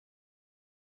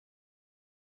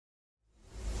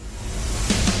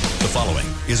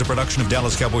is a production of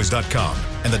DallasCowboys.com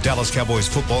and the Dallas Cowboys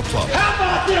Football Club. How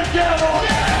about them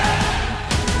Cowboys?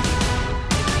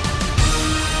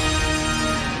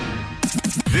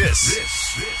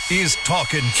 This is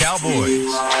Talkin'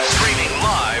 Cowboys. Streaming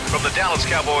live from the Dallas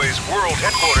Cowboys World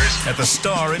Headquarters at the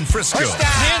Star in Frisco.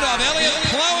 Handoff, Elliott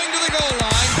plowing to the goal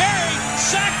line. Barry,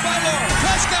 sacked by Lawrence.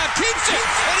 Prescott keeps it,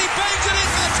 and he bangs it in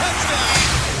for the touchdown.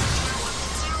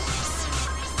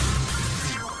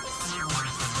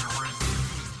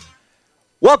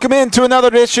 Welcome into another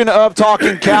edition of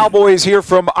Talking Cowboys here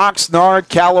from Oxnard,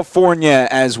 California,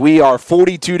 as we are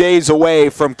 42 days away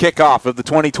from kickoff of the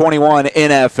 2021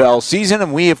 NFL season,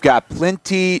 and we have got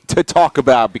plenty to talk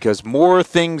about because more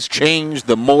things change,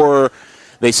 the more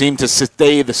they seem to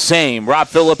stay the same. Rob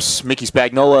Phillips, Mickey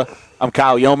Spagnola, I'm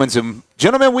Kyle Yeomans, and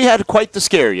gentlemen, we had quite the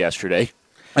scare yesterday.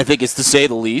 I think it's to say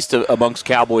the least amongst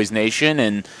Cowboys Nation,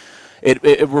 and it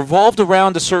revolved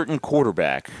around a certain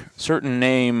quarterback, certain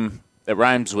name that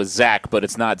rhymes with Zach, but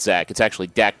it's not Zach. It's actually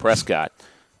Dak Prescott.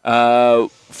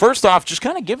 First off, just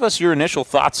kind of give us your initial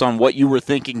thoughts on what you were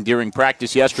thinking during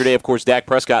practice yesterday. Of course, Dak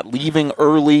Prescott leaving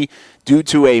early due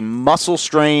to a muscle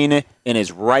strain in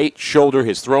his right shoulder,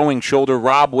 his throwing shoulder.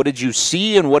 Rob, what did you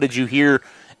see and what did you hear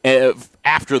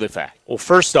after the fact? Well,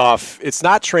 first off, it's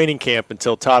not training camp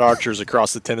until Todd Archer's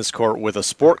across the tennis court with a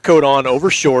sport coat on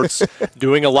over shorts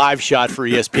doing a live shot for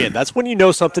ESPN. That's when you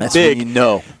know something big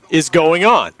is going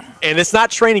on. And it's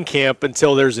not training camp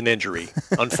until there's an injury,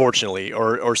 unfortunately,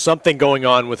 or something going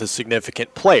on with a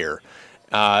significant player.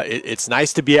 It's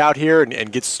nice to be out here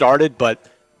and get started, but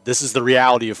this is the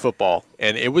reality of football.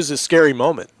 And it was a scary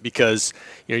moment because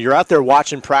you're out there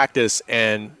watching practice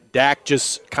and Dak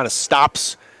just kind of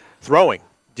stops throwing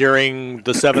during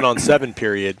the 7-on-7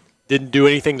 period, didn't do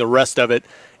anything the rest of it.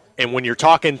 And when you're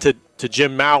talking to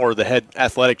Jim Maurer, the head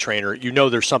athletic trainer, you know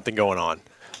there's something going on.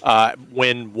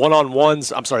 When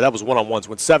one-on-ones, I'm sorry, that was one-on-ones.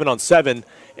 When 7-on-7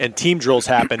 and team drills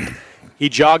happened, he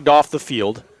jogged off the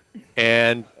field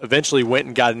and eventually went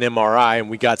and got an MRI,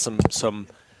 and we got some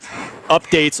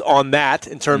updates on that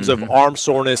in terms of arm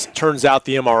soreness. Turns out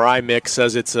the MRI mix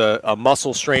says it's a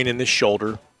muscle strain in his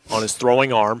shoulder on his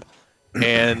throwing arm,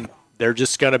 and they're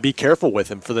just going to be careful with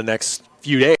him for the next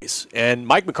few days. And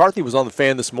Mike McCarthy was on the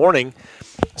fan this morning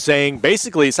saying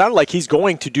basically it sounded like he's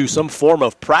going to do some form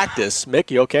of practice. Mick,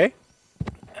 you okay?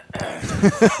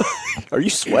 Are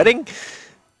you sweating?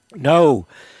 No.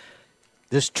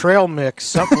 This trail mix,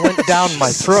 something went down my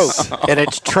throat, and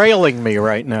it's trailing me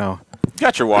right now.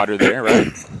 Got your water there, right?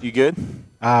 You good?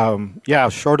 Yeah,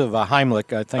 short of a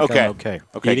Heimlich, I think I'm okay.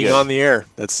 Eating good. on the air,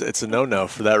 it's a no-no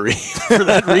for that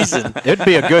reason. It'd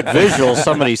be a good visual.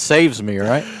 Somebody saves me,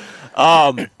 right?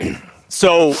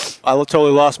 So I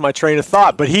totally lost my train of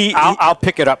thought, but I'll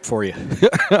pick it up for you.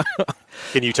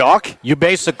 Can you talk? You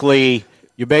basically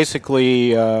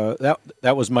that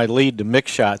was my lead to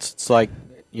mix shots. It's like,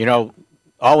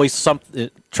 always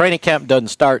something. Training camp doesn't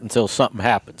start until something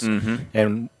happens,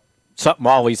 and something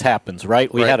always happens,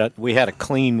 right? We had a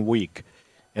clean week,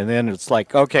 and then it's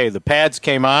like, okay, the pads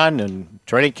came on, and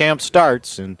training camp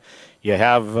starts, and you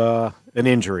have an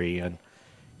injury, and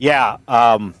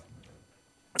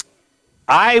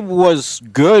I was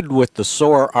good with the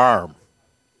sore arm.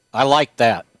 I liked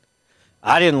that.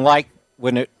 I didn't like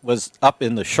when it was up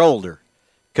in the shoulder.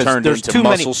 Turned there's into too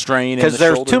muscle many, strain in the Because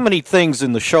there's shoulder? too many things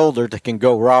in the shoulder that can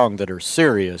go wrong that are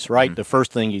serious, right? The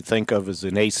first thing you think of is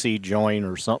an AC joint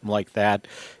or something like that,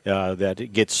 that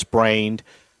it gets sprained.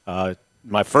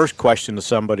 My first question to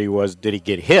somebody was, did he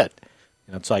get hit?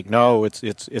 And it's like, no,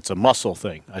 it's a muscle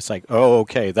thing. I was like, oh,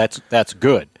 okay, that's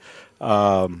good.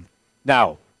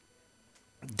 Now,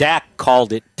 Dak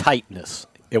called it tightness.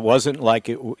 It wasn't like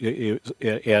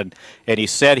and he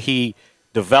said he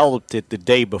developed it the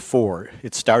day before.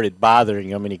 It started bothering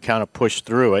him, and he kind of pushed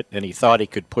through it, and he thought he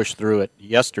could push through it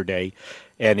yesterday,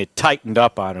 and it tightened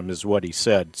up on him is what he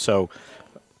said. So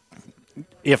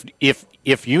if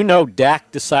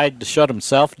Dak decided to shut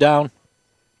himself down,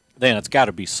 then it's got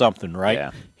to be something, right?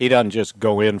 Yeah. He doesn't just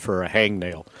go in for a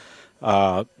hangnail.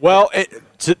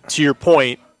 To your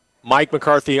point, Mike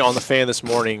McCarthy on the fan this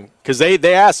morning, because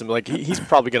they asked him, like, he's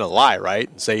probably going to lie, right,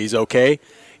 and say he's okay.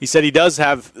 He said he does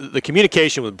have the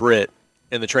communication with Britt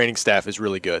and the training staff is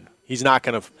really good. He's not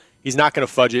going to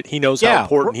fudge it. He knows how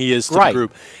important he is to the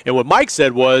group. And what Mike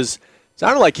said was,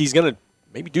 sounded like he's going to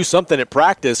maybe do something at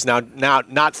practice now,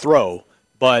 not throw,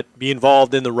 but be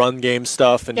involved in the run game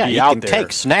stuff and be out there. He can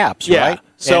take snaps, Yeah. right?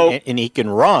 So and he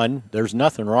can run. There's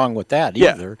nothing wrong with that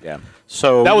either. Yeah.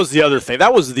 So that was the other thing.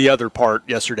 That was the other part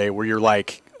yesterday where you're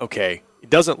like, okay, it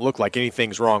doesn't look like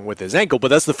anything's wrong with his ankle, but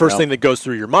that's the first thing that goes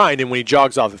through your mind. And when he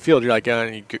jogs off the field, you're like,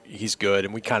 he's good.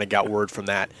 And we kind of got word from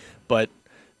that. But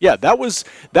Yeah, that was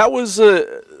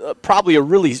probably a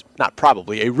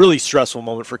really stressful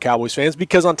moment for Cowboys fans,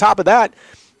 because on top of that,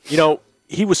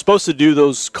 he was supposed to do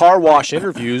those car wash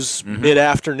interviews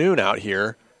mid-afternoon out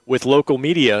here with local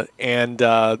media, and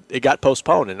it got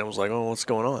postponed, and it was like, oh, what's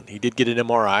going on? He did get an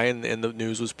MRI, and the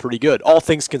news was pretty good. All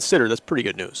things considered, that's pretty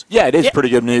good news. Yeah, it is pretty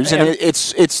good news, and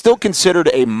it's still considered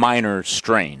a minor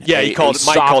strain. Yeah, Mike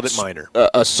called it minor.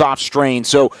 A soft strain.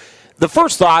 So the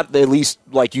first thought, at least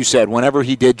like you said, whenever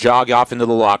he did jog off into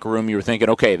the locker room, you were thinking,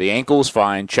 okay, the ankle is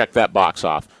fine, check that box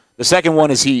off. The second one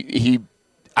is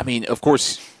of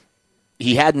course,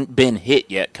 he hadn't been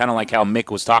hit yet, kind of like how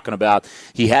Mick was talking about.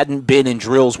 He hadn't been in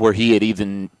drills where he had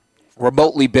even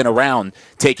remotely been around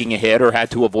taking a hit or had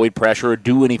to avoid pressure or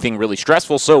do anything really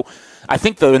stressful. So I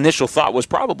think the initial thought was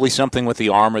probably something with the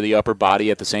arm or the upper body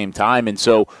at the same time. And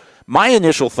so my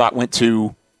initial thought went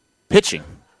to pitching,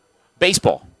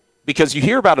 baseball. Because you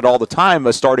hear about it all the time,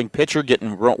 a starting pitcher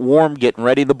getting warm, getting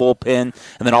ready to the bullpen, and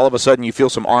then all of a sudden you feel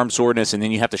some arm soreness, and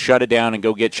then you have to shut it down and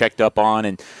go get checked up on,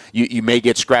 and you may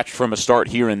get scratched from a start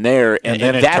here and there. And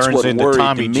then it that's turns what into worried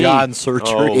Tommy me. John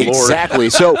surgery. Oh, exactly.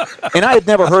 So, and I had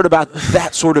never heard about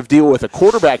that sort of deal with a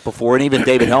quarterback before, and even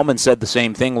David Hellman said the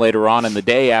same thing later on in the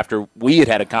day after we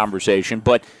had a conversation.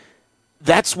 But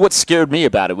that's what scared me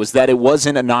about it, was that it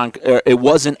wasn't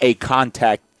a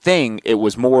contact thing. It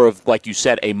was more of, like you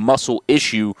said, a muscle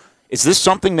issue. Is this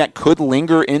something that could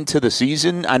linger into the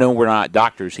season? I know we're not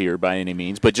doctors here by any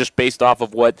means, but just based off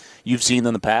of what you've seen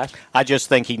in the past? I just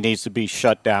think he needs to be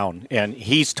shut down, and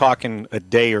he's talking a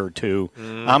day or two.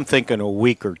 I'm thinking a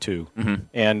week or two,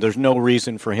 and there's no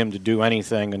reason for him to do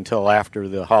anything until after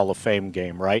the Hall of Fame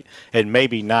game, right? And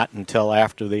maybe not until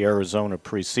after the Arizona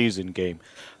preseason game.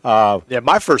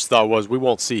 My first thought was we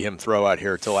won't see him throw out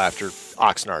here until after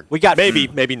Oxnard.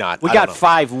 Maybe not. We got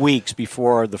 5 weeks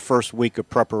before the first week of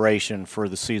preparation for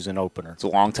the season opener. It's a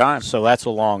long time. So that's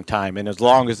a long time, and as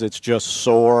long as it's just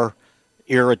sore,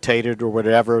 irritated, or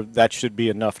whatever, that should be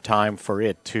enough time for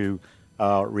it to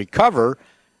recover.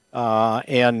 But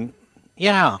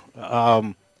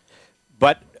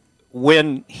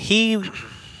when he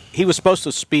was supposed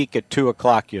to speak at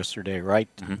 2:00 yesterday, right,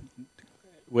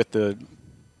 with the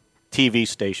TV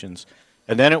stations,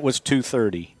 and then it was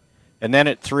 2:30, and then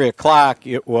at 3:00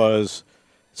 it was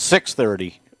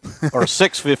 6:30 or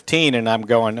 6:15, and I'm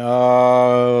going,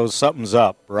 oh, something's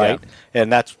up, right? Yeah.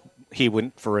 And he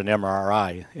went for an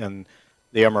MRI, and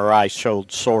the MRI showed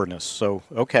soreness. So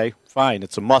okay, fine,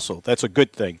 it's a muscle. That's a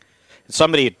good thing.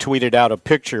 Somebody had tweeted out a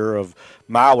picture of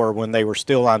Mauer when they were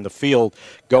still on the field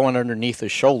going underneath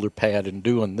his shoulder pad and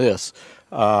doing this.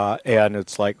 And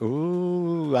it's like,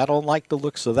 ooh, I don't like the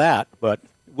looks of that. But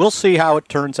we'll see how it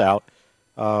turns out.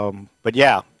 But,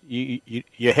 yeah, you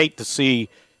hate to see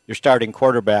your starting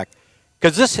quarterback.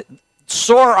 Because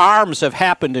sore arms have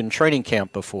happened in training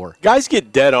camp before. Guys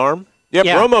get dead arm. Yep,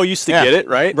 yeah. Romo used to get it,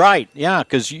 right? Right, yeah,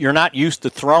 because you're not used to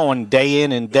throwing day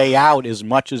in and day out as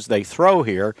much as they throw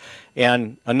here.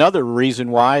 And another reason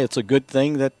why it's a good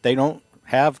thing that they don't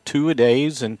have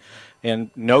 2-a-days and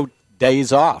no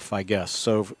days off, I guess.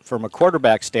 So from a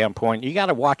quarterback standpoint, you got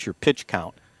to watch your pitch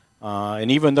count. And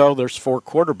even though there's 4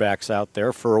 quarterbacks out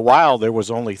there, for a while there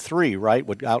was only 3, right,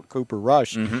 without Cooper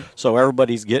Rush. So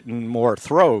everybody's getting more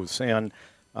throws. And,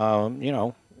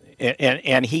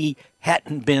 and he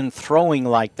hadn't been throwing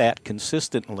like that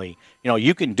consistently.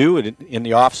 You can do it in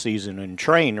the off season and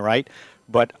train, right?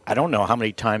 But I don't know how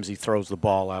many times he throws the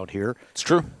ball out here. It's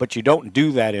true. But you don't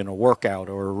do that in a workout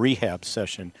or a rehab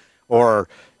session or,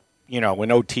 in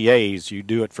OTAs, you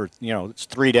do it for, it's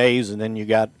 3 days and then you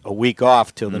got a week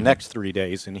off till the next 3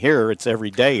 days. And here it's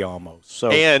every day almost. So,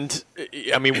 and,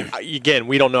 again,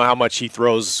 we don't know how much he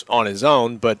throws on his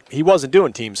own, but he wasn't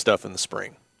doing team stuff in the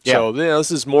spring. Yeah. So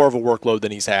this is more of a workload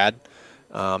than he's had.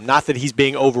 Not that he's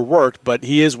being overworked, but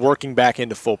he is working back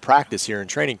into full practice here in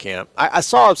training camp. I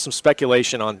saw some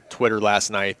speculation on Twitter last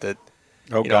night that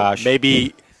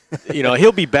maybe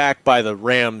he'll be back by the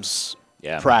Rams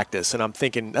practice, and I'm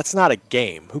thinking that's not a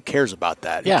game. Who cares about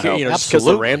that? Yeah, just because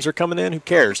the Rams are coming in, who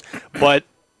cares? But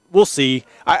we'll see.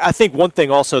 I think one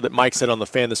thing also that Mike said on the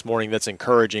Fan this morning that's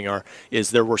encouraging is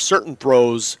there were certain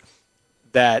throws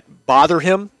that bother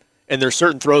him, and there's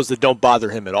certain throws that don't bother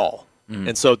him at all.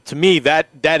 And so to me, that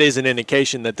is an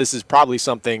indication that this is probably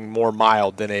something more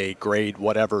mild than a grade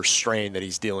whatever strain that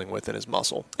he's dealing with in his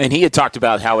muscle. And he had talked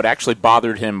about how it actually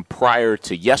bothered him prior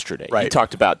to yesterday. Right. He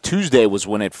talked about Tuesday was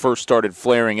when it first started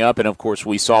flaring up, and of course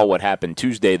we saw what happened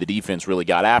Tuesday. The defense really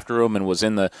got after him and was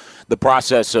in the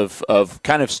process of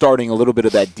kind of starting a little bit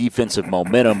of that defensive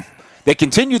momentum. They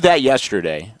continued that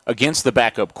yesterday against the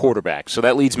backup quarterback. So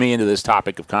that leads me into this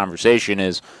topic of conversation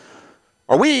is,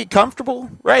 Are we comfortable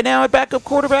right now at backup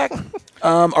quarterback?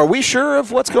 Are we sure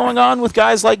of what's going on with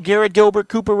guys like Garrett Gilbert,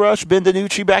 Cooper Rush, Ben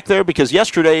DiNucci back there? Because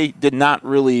yesterday did not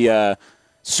really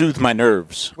soothe my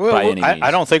nerves by any means.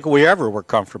 I don't think we ever were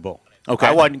comfortable. Okay.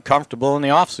 I wasn't comfortable in the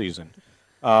offseason.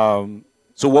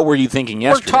 So what were you thinking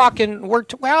yesterday?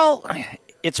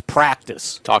 It's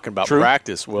practice. Talking about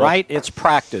practice, Will. Right? It's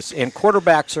practice. And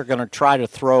quarterbacks are going to try to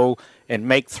throw and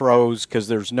make throws because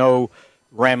there's no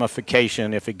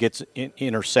ramification if it gets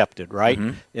intercepted, right?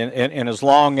 Mm-hmm. And as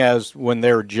long as when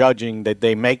they're judging that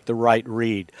they make the right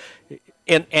read.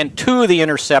 And 2 of the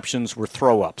interceptions were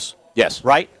throw-ups. Yes.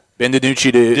 Right? Ben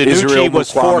DiNucci to Israel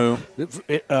was Mukuamu,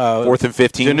 4th and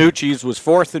 15. DiNucci's was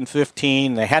 4th and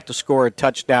 15. They had to score a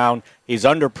touchdown. He's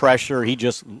under pressure. He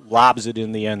just lobs it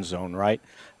in the end zone, right?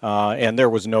 And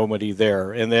there was nobody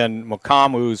there. And then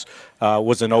Mukuamu's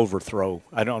was an overthrow.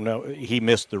 I don't know. He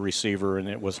missed the receiver, and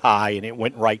it was high, and it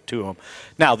went right to him.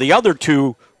 Now, the other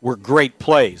 2 were great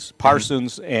plays.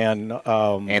 Parsons and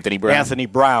Anthony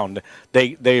Brown.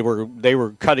 They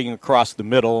were cutting across the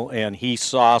middle, and he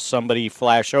saw somebody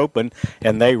flash open,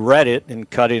 and they read it and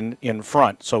cut in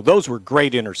front. So those were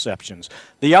great interceptions.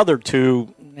 The other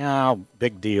 2,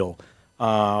 big deal.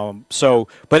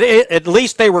 But at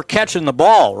least they were catching the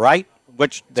ball, right?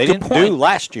 Which they didn't do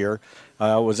last year.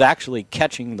 Was actually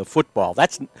catching the football.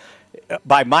 That's,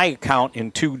 by my account,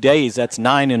 in 2 days, that's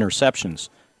 9 interceptions.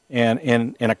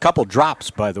 And a couple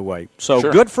drops, by the way. So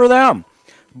Good for them.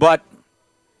 But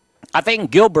I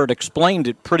think Gilbert explained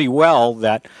it pretty well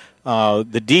that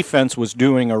the defense was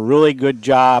doing a really good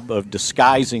job of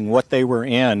disguising what they were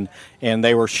in, and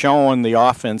they were showing the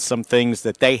offense some things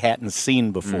that they hadn't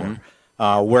seen before,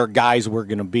 where guys were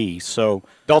going to be. So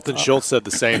Dalton Schultz said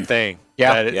the same thing.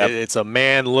 It's a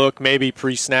man look, maybe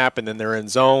pre-snap, and then they're in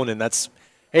zone, and that's –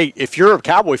 hey, if you're a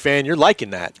Cowboy fan, you're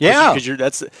liking that. Yeah. Because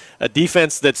that's a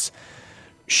defense that's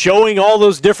showing all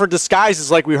those different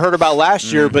disguises like we heard about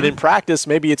last year, but in practice,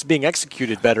 maybe it's being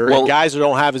executed better. Well, and guys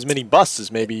don't have as many busts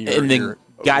as maybe you're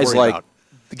guys like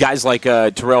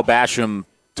Terrell Basham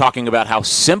talking about how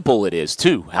simple it is,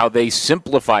 too, how they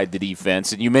simplified the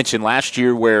defense. And you mentioned last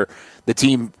year where the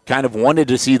team kind of wanted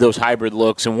to see those hybrid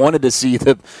looks and wanted to see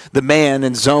the man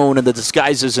and zone and the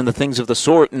disguises and the things of the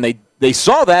sort, and they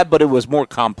saw that, but it was more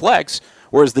complex,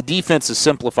 whereas the defense has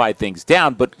simplified things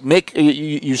down. But Mick,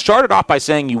 you started off by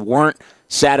saying you weren't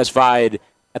satisfied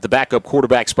at the backup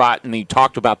quarterback spot, and you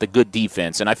talked about the good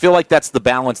defense. And I feel like that's the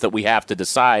balance that we have to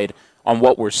decide on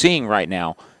what we're seeing right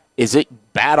now. Is it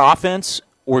bad offense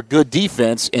or good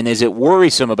defense, and is it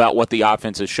worrisome about what the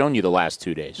offense has shown you the last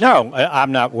 2 days? No,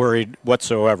 I'm not worried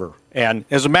whatsoever. And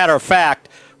as a matter of fact,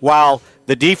 while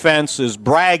the defense is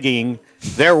bragging,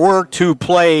 there were 2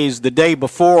 plays the day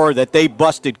before that they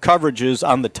busted coverages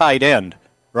on the tight end,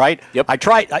 right? Yep. I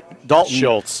tried Dalton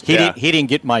Schultz. He didn't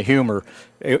get my humor.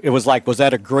 It was like, was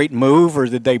that a great move or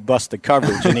did they bust the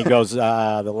coverage? And he goes, the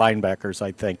linebackers,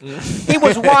 I think. He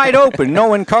was wide open. No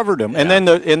one covered him. And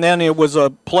then it was a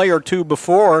play or 2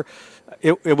 before.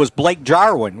 It was Blake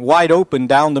Jarwin wide open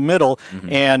down the middle,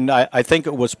 and I think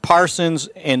it was Parsons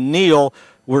and Neal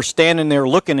were standing there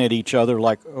looking at each other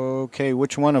like, okay,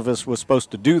 which one of us was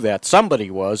supposed to do that? Somebody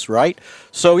was, right?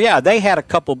 So, yeah, they had a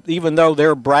couple, even though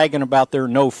they're bragging about their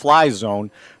no-fly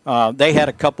zone, they had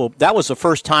a couple. That was the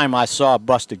first time I saw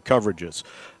busted coverages.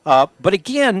 But,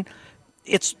 again,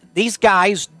 it's these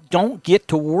guys don't get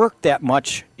to work that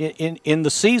much in the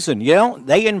season. You know,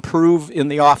 they improve in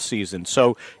the offseason,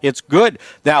 so it's good.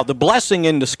 Now, the blessing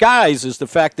in disguise is the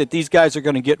fact that these guys are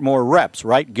going to get more reps,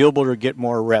 right? Gilbert will get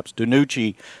more reps.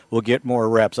 DiNucci will get more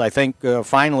reps. I think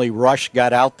finally Rush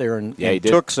got out there and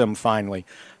took some finally.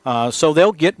 So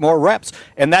they'll get more reps,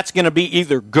 and that's going to be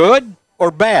either good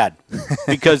or bad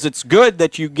because it's good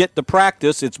that you get the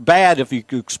practice. It's bad if you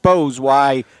expose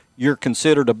why you're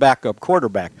considered a backup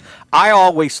quarterback. I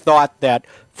always thought that,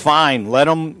 fine, let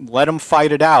them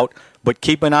fight it out, but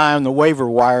keep an eye on the waiver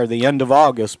wire the end of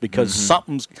August because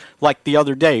something's like the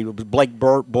other day. Blake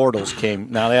Bortles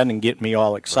came. Now that didn't get me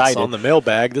all excited. It's on the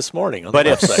mailbag this morning. But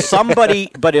if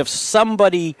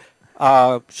somebody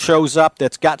shows up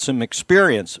that's got some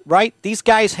experience, right? These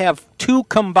guys have 2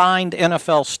 combined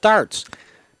NFL starts.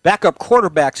 Backup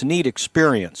quarterbacks need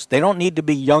experience. They don't need to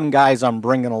be young guys I'm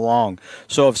bringing along.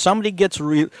 So if somebody gets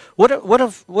what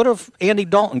if Andy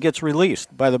Dalton gets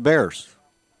released by the Bears?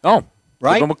 Oh,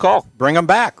 right. Give him a call. Bring him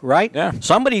back, right? Yeah.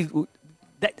 Somebody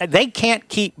they can't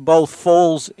keep both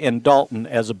Foles and Dalton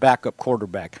as a backup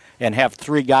quarterback and have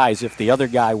 3 guys if the other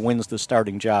guy wins the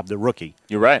starting job, the rookie.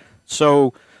 You're right.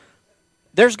 So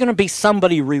there's going to be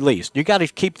somebody released. You got to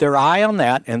keep their eye on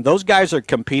that, and those guys are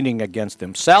competing against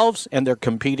themselves, and they're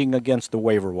competing against the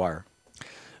waiver wire.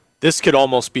 this could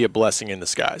almost be a blessing in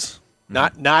disguise.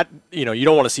 Not you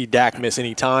don't want to see Dak miss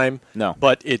any time. No.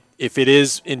 But if it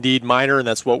is indeed minor and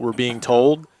that's what we're being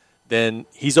told, then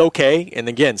he's okay. And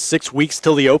again, 6 weeks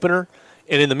till the opener.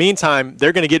 And in the meantime,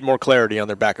 they're going to get more clarity on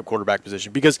their backup quarterback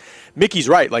position because Mickey's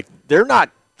right. Like, they're not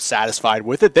satisfied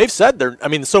with it. They've said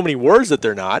so many words that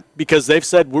they're not, because they've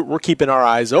said we're keeping our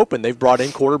eyes open. They've brought in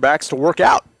quarterbacks to work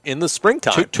out in the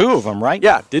springtime. Two of them, right?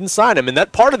 Yeah, didn't sign them. And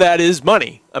that part of that is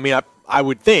money. I mean, I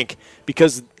would think,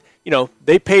 because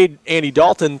they paid Andy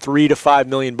Dalton $3 to $5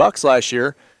 million last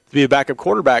year to be a backup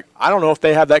quarterback. I don't know if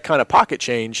they have that kind of pocket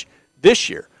change this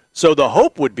year. So the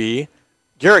hope would be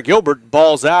Garrett Gilbert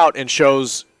balls out and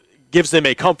gives them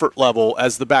a comfort level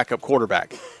as the backup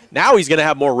quarterback. Now he's going to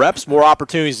have more reps, more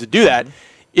opportunities to do that.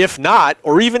 If not,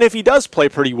 or even if he does play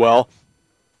pretty well,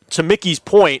 to Mickey's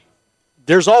point,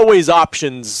 there's always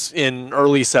options in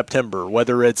early September,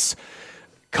 whether it's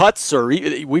cuts or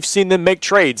we've seen them make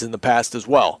trades in the past as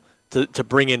well to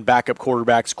bring in backup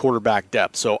quarterbacks, quarterback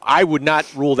depth. So I would not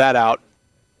rule that out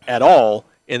at all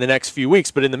in the next few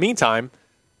weeks. But in the meantime,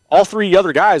 all three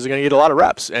other guys are going to get a lot of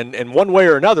reps. And one way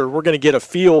or another, we're going to get a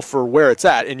feel for where it's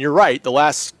at. And you're right, the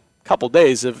last couple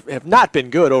days have not been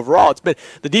good overall.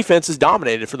 The defense has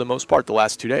dominated for the most part the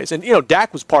last 2 days. And,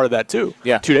 Dak was part of that too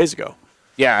 2 days ago.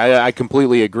 Yeah, I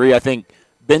completely agree. I think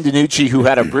Ben DiNucci, who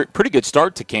had a pretty good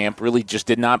start to camp, really just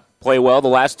did not play well the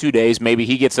last 2 days. Maybe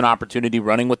he gets an opportunity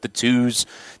running with the twos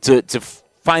to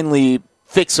finally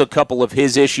fix a couple of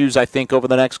his issues, I think, over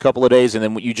the next couple of days. And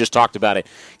then what you just talked about it,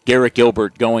 Garrett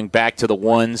Gilbert going back to the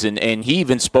ones, and he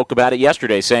even spoke about it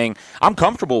yesterday, saying, I'm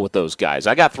comfortable with those guys.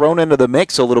 I got thrown into the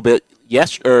mix a little bit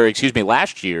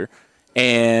last year,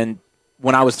 and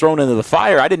when I was thrown into the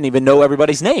fire, I didn't even know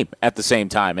everybody's name at the same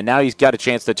time. And now he's got a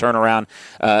chance to turn around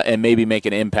and maybe make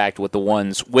an impact with the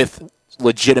ones with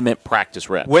legitimate practice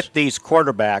reps. With these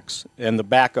quarterbacks and the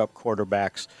backup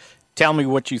quarterbacks, tell me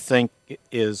what you think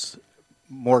is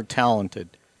more talented,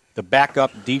 the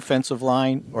backup defensive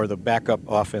line or the backup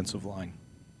offensive line?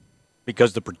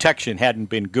 Because the protection hadn't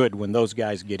been good when those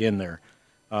guys get in there.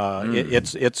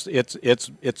 It's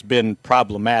been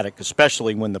problematic,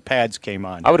 especially when the pads came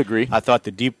on. I would agree. I thought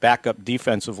the deep backup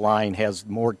defensive line has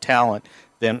more talent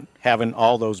than having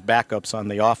all those backups on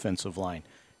the offensive line.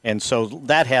 And so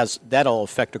that'll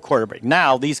affect the quarterback.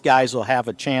 Now these guys will have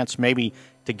a chance maybe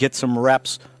to get some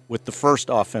reps with the first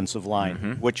offensive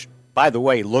line, which, by the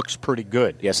way, looks pretty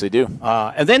good. Yes, they do.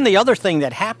 And then the other thing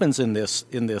that happens in this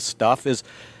stuff is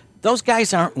those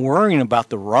guys aren't worrying about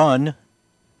the run,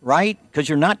 right? Because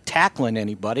you're not tackling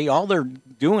anybody. All they're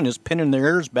doing is pinning their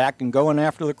ears back and going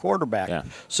after the quarterback. Yeah.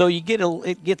 So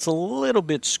it gets a little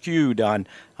bit skewed on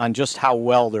just how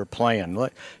well they're playing.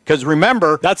 Because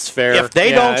remember, that's fair. If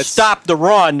they don't stop the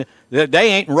run,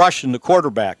 they ain't rushing the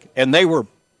quarterback, and they were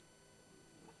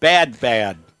bad.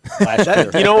 Last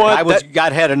year. You know what? I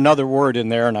had another word in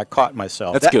there, and I caught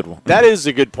myself. That's a good one. That is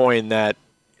a good point. That,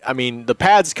 I mean, the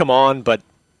pads come on, but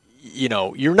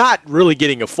you're not really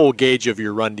getting a full gauge of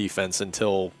your run defense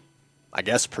until, I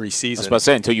guess, preseason. I was about to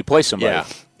say, until you play somebody.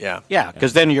 Yeah,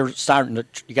 because then you're starting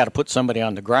you got to put somebody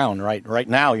on the ground, right? Right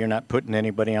now, you're not putting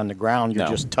anybody on the ground. You're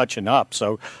just touching up.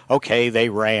 So, okay, they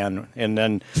ran. And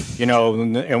then,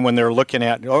 and when they're looking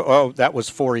at, that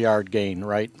was 4-yard gain,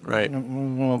 right? Right.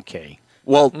 Okay.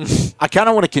 Well, I kind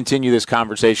of want to continue this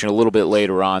conversation a little bit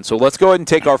later on. So let's go ahead and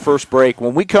take our first break.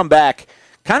 When we come back,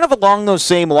 kind of along those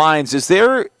same lines, is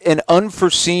there an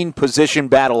unforeseen position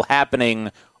battle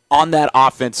happening on that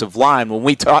offensive line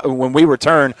when we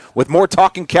return with more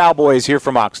Talking Cowboys here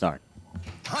from Oxnard?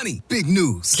 Honey, big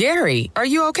news. Gary, are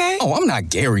you okay? Oh, I'm not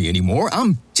Gary anymore.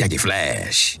 I'm Jackie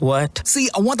Flash. What? See,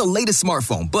 I want the latest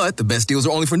smartphone, but the best deals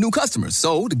are only for new customers.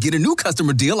 So, to get a new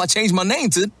customer deal, I changed my name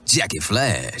to Jackie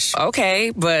Flash.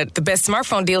 Okay, but the best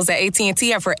smartphone deals at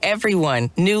AT&T are for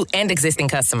everyone, new and existing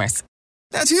customers.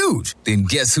 That's huge. Then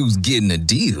guess who's getting a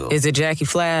deal? Is it Jackie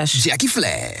Flash? Jackie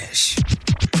Flash.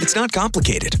 It's not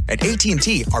complicated. At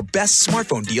AT&T, our best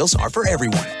smartphone deals are for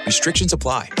everyone. Restrictions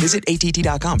apply. Visit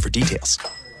AT&T.com for details.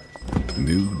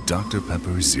 New Dr.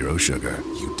 Pepper Zero Sugar.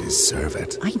 You deserve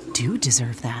it. I do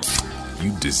deserve that.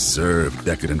 You deserve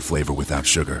decadent flavor without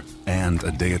sugar. And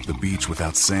a day at the beach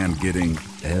without sand getting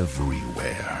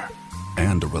everywhere.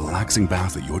 And a relaxing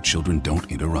bath that your children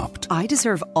don't interrupt. I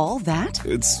deserve all that?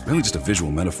 It's really just a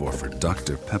visual metaphor for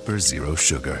Dr. Pepper Zero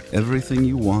Sugar. Everything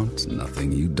you want,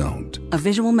 nothing you don't. A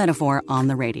visual metaphor on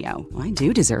the radio. I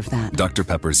do deserve that. Dr.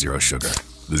 Pepper Zero Sugar.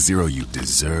 The Zero you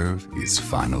deserve is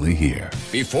finally here.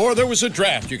 Before there was a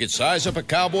draft, you could size up a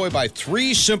cowboy by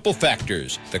 3 simple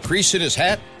factors: the crease in his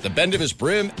hat, the bend of his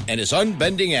brim, and his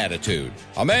unbending attitude.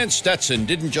 A man Stetson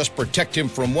didn't just protect him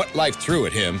from what life threw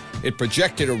at him, it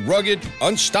projected a rugged,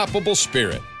 unstoppable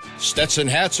spirit. Stetson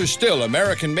hats are still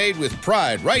American-made with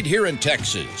pride right here in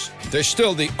Texas. They're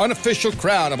still the unofficial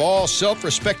crown of all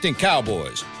self-respecting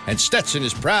cowboys, and Stetson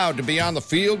is proud to be on the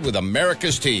field with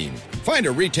America's team. Find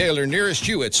a retailer nearest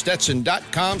you at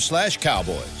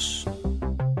stetson.com/cowboys.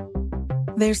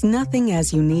 There's nothing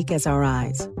as unique as our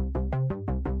eyes,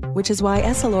 which is why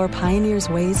Essilor pioneers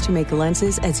ways to make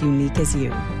lenses as unique as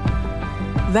you.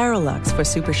 Varilux for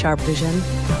super sharp vision,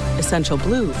 Essential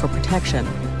Blue for protection,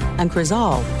 and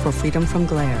Crizal for freedom from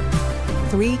glare.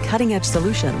 3 cutting-edge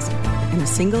solutions in a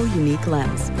single unique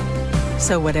lens.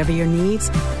 So whatever your needs,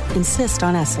 insist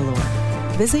on Essilor.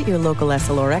 Visit your local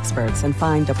Essilor experts and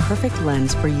find the perfect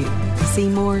lens for you. See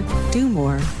more, do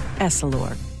more,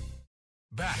 Essilor.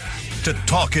 Back to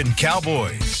Talkin'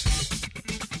 Cowboys.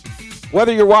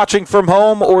 Whether you're watching from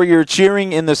home or you're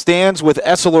cheering in the stands with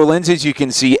Essilor lenses, you can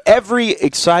see every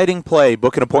exciting play.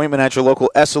 Book an appointment at your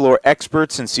local Essilor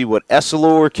experts and see what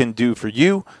Essilor can do for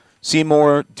you. See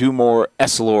more, do more,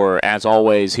 Essilor, as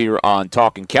always, here on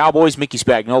Talkin' Cowboys. Mickey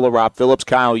Spagnola, Rob Phillips,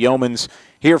 Kyle Yeomans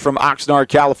here from Oxnard,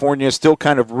 California, still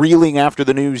kind of reeling after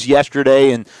the news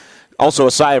yesterday, and also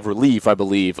a sigh of relief, I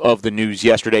believe, of the news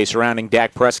yesterday surrounding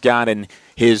Dak Prescott and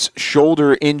his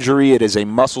shoulder injury. It is a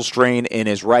muscle strain in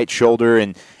his right shoulder,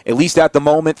 and at least at the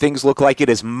moment, things look like it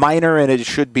is minor, and it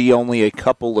should be only a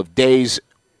couple of days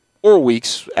or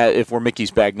weeks if we're Mickey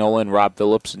Spagnola and Rob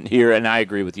Phillips here, and I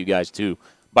agree with you guys, too.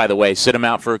 By the way, sit him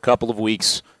out for a couple of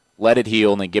weeks, let it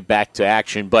heal, and then get back to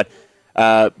action. But,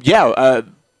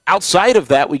 outside of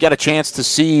that, we got a chance to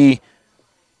see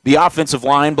the offensive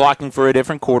line blocking for a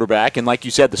different quarterback. And like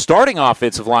you said, the starting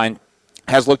offensive line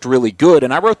has looked really good.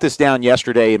 And I wrote this down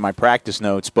yesterday in my practice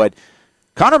notes, but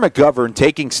Connor McGovern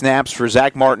taking snaps for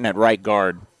Zach Martin at right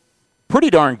guard, pretty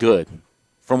darn good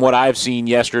from what I've seen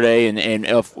yesterday, and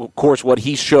of course what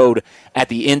he showed at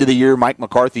the end of the year. Mike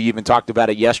McCarthy even talked about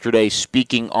it yesterday,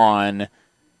 speaking on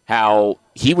how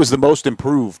he was the most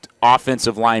improved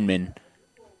offensive lineman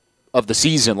of the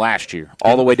season last year,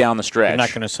 all the way down the stretch. You're not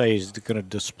going to say he's going to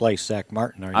displace Zach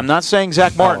Martin, are you? I'm not saying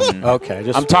Zach Martin. Oh,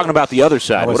 okay. I'm talking about the other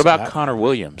side. What about Connor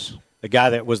Williams? The guy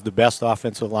that was the best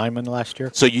offensive lineman last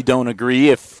year? So you don't agree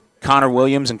if Connor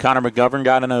Williams and Connor McGovern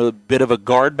got in a bit of a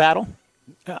guard battle?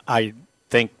 I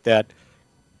think that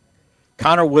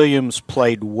Connor Williams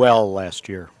played well last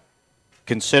year,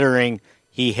 considering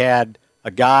he had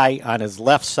a guy on his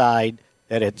left side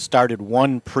that had started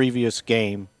one previous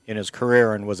game in his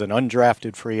career and was an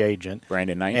undrafted free agent.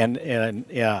 Brandon Knight. And and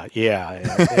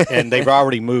they've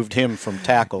already moved him from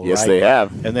tackle, yes, right? They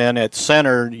have. And then at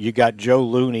center, you got Joe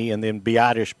Looney and then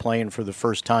Biadasz playing for the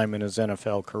first time in his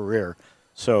NFL career.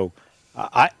 So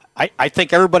I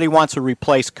think everybody wants to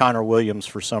replace Connor Williams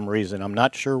for some reason. I'm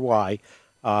not sure why.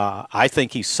 I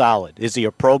think he's solid. Is he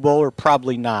a Pro Bowler?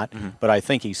 Probably not, but I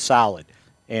think he's solid.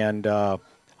 And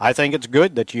I think it's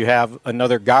good that you have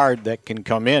another guard that can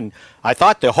come in. I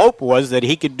thought the hope was that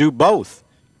he could do both.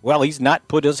 Well, he's not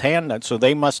put his hand on, so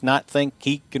they must not think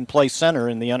he can play center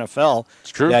in the NFL.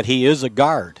 It's true. That he is a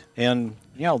guard. And,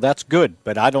 that's good.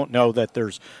 But I don't know that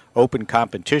there's open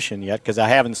competition yet because I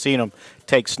haven't seen him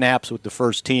take snaps with the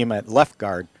first team at left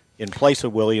guard in place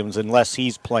of Williams unless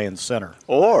he's playing center.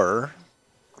 Or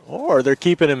they're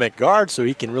keeping him at guard so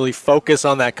he can really focus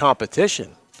on that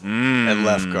competition at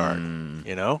left guard,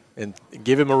 and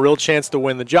give him a real chance to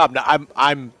win the job. Now,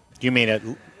 I'm You mean at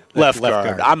left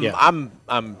guard. I'm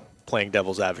playing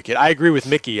devil's advocate. I agree with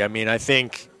Mickey. I mean, I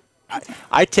think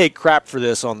I take crap for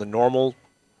this on the normal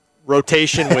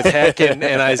rotation with Heck and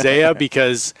Isaiah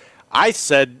because I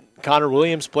said Connor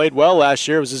Williams played well last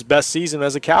year. It was his best season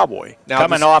as a Cowboy. Now,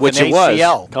 coming off an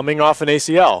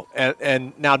ACL.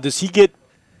 And now does he get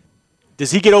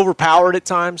overpowered at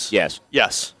times? Yes.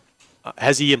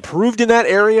 Has he improved in that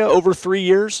area over 3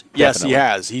 years? Definitely. Yes, he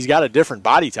has. He's got a different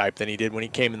body type than he did when he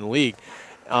came in the league.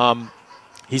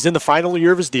 He's in the final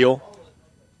year of his deal.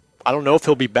 I don't know if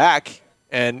he'll be back,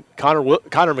 and Connor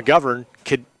McGovern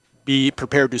could be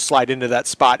prepared to slide into that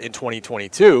spot in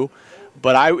 2022.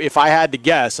 But if I had to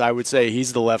guess, I would say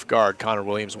he's the left guard, Connor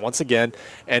Williams, once again,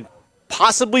 and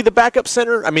possibly the backup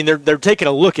center. I mean, they're taking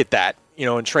a look at that,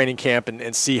 in training camp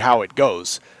and see how it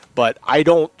goes. But I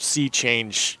don't see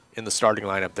change in the starting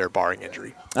lineup there, barring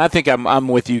injury. I think I'm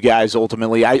with you guys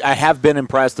ultimately. I have been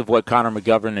impressed of what Connor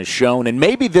McGovern has shown, and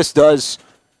maybe this does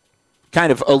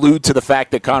kind of allude to the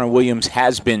fact that Connor Williams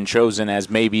has been chosen as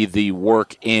maybe the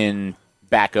work in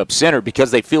backup center because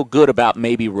they feel good about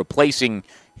maybe replacing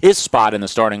his spot in the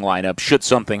starting lineup should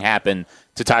something happen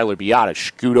to Tyler Biadasz.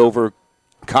 Scoot over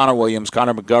Connor Williams,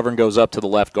 Connor McGovern goes up to the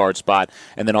left guard spot,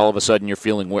 and then all of a sudden you're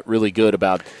feeling really good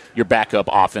about your backup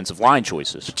offensive line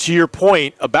choices. To your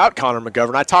point about Connor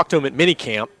McGovern, I talked to him at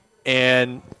minicamp,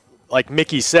 and like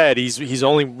Mickey said, he's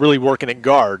only really working at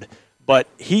guard, but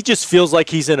he just feels like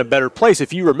he's in a better place.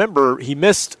 If you remember, he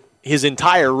missed his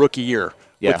entire rookie year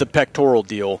with the pectoral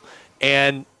deal,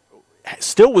 and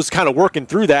still was kind of working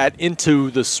through that into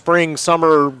the spring,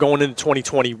 summer, going into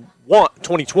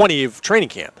 2020 of training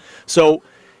camp. So,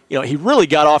 he really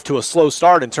got off to a slow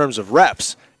start in terms of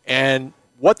reps. And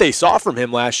what they saw from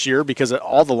him last year, because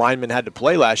all the linemen had to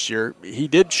play last year, he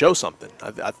did show something.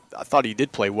 I thought he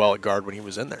did play well at guard when he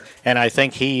was in there. And I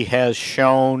think he has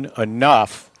shown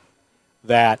enough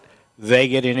that they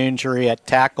get an injury at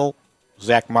tackle.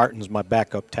 Zach Martin's my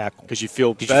backup tackle. Because you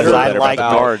feel better about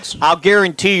guards. I'll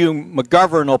guarantee you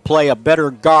McGovern will play a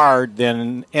better guard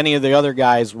than any of the other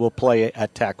guys will play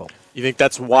at tackle. You think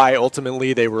that's why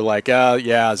ultimately they were like,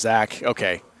 yeah, Zach,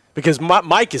 okay. Because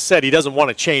Mike has said he doesn't want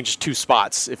to change two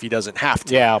spots if he doesn't have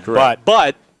to. Yeah,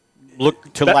 but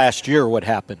look to last year what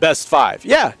happened. Best five.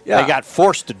 Yeah. They got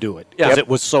forced to do it because it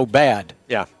was so bad.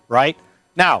 Yeah. Right?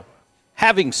 Now,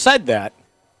 having said that,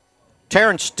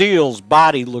 Terrence Steele's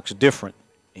body looks different.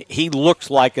 He looks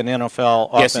like an NFL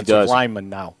offensive lineman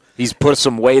now. He's put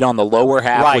some weight on the lower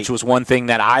half, which was one thing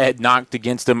that I had knocked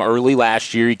against him early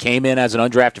last year. He came in as an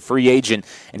undrafted free agent,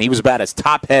 and he was about as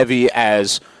top-heavy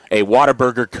as a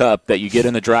Whataburger cup that you get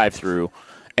in the drive-thru,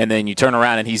 and then you turn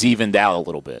around and he's evened out a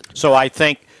little bit. So I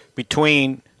think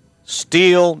between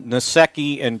Steele,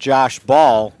 Nsekhe, and Josh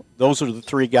Ball, those are the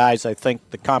three guys I think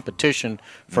the competition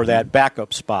for that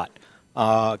backup spot.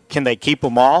 Can they keep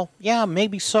them all? Yeah,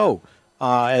 maybe so,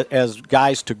 as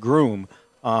guys to groom.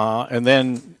 And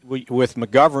then with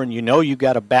McGovern, you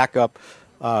got a backup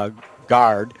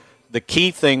guard. The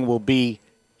key thing will be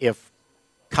if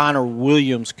Connor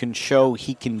Williams can show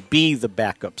he can be the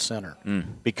backup center,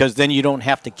 because then you don't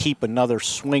have to keep another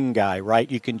swing guy, right?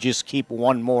 You can just keep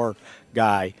one more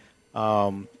guy,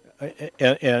 and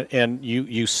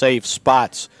you save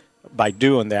spots by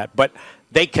doing that. But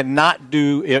they cannot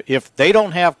do, if they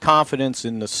don't have confidence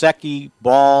in Nsekhe,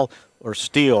 Ball, or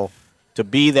Steele to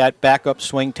be that backup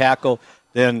swing tackle,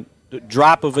 then the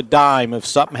drop of a dime, if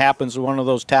something happens to one of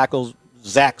those tackles,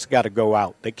 Zach's got to go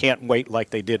out. They can't wait like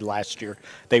they did last year.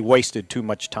 They wasted too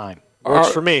much time.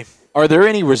 Works for me. Are there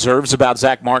any reserves about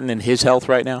Zach Martin and his health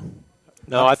right now?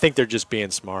 No, I think they're just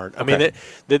being smart. I mean,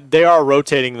 they are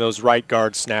rotating those right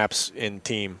guard snaps in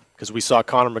team, because we saw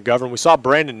Connor McGovern. We saw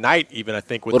Brandon Knight even, I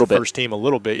think, with the first team a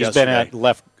little bit yesterday. He's been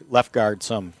at left guard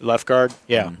some. Left guard?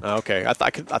 Yeah. Okay. I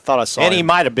thought I saw and him. He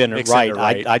might have been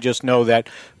right. I just know that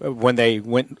when they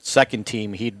went second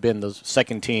team, he'd been the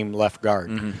second team left guard.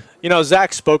 Mm-hmm.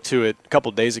 Zach spoke to it a couple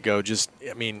of days ago.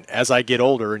 As I get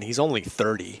older, and he's only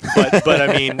 30, but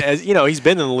I mean, he's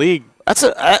been in the league. That's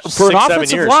for an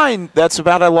offensive line. That's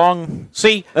about a long.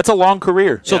 That's a long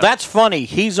career. So that's funny.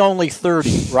 He's only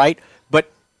 30, right? But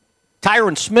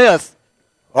Tyron Smith,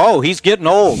 he's getting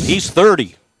old. He's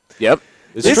 30. Yep.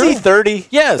 Is he 30?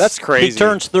 Yes. That's crazy. He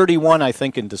turns 31, I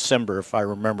think, in December, if I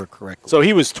remember correctly. So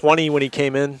he was 20 when he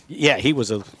came in? Yeah, he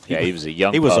was a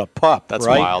young pup. He was a pup. That's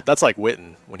right? wild. That's like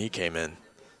Witten when he came in.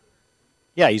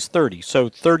 Yeah, he's 30. So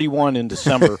 31 in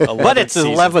December. But it's his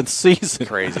 11th season.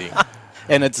 Crazy.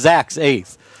 And it's Zach's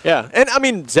 8th. Yeah. And, I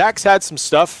mean, Zach's had some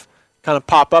stuff kind of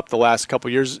pop up the last couple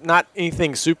of years. Not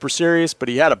anything super serious, but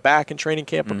he had a back in training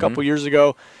camp a couple years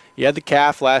ago. He had the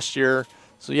calf last year.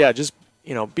 So, yeah, just,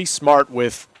 be smart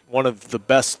with one of the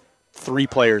best three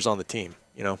players on the team,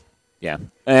 Yeah.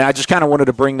 And I just kind of wanted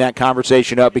to bring that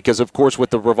conversation up because, of course, with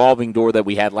the revolving door that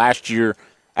we had last year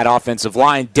at offensive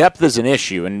line, depth is an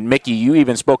issue. And, Mickey, you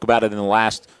even spoke about it in the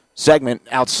last segment.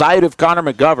 Outside of Connor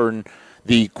McGovern,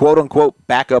 the quote-unquote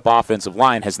backup offensive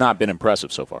line has not been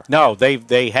impressive so far. No,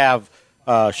 they have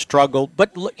struggled.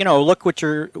 But, look what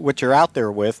you're out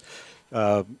there with.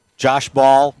 Josh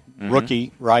Ball,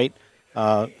 rookie, right?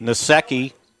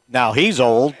 Nsekhe, now he's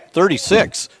old,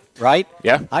 36, right?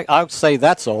 Yeah. I would say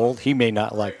that's old. He may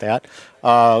not like that.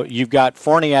 You've got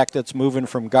Forniak that's moving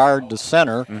from guard to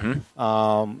center.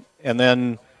 And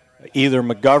then either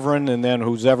McGovern and then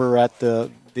who's ever at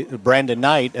the Brandon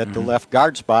Knight at the left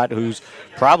guard spot, who's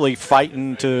probably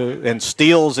fighting and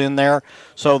Steele's in there.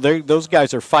 So those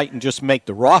guys are fighting just to make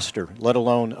the roster, let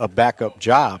alone a backup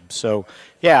job. So,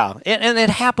 yeah, and it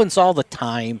happens all the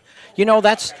time.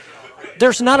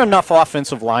 There's not enough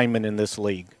offensive linemen in this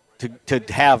league to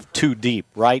have too deep,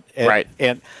 right? Right.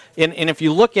 And if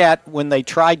you look at when they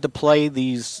tried to play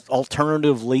these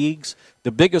alternative leagues,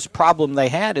 the biggest problem they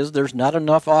had is there's not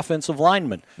enough offensive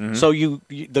linemen. Mm-hmm. So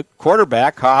the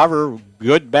quarterback, however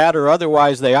good, bad, or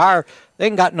otherwise they are, they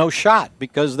ain't got no shot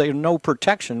because there's no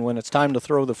protection when it's time to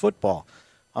throw the football.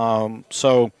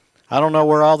 So I don't know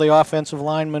where all the offensive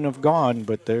linemen have gone,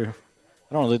 but I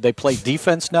don't know, did they play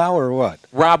defense now or what?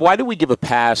 Rob, why do we give a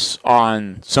pass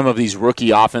on some of these rookie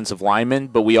offensive linemen,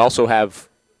 but we also have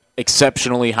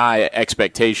exceptionally high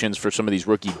expectations for some of these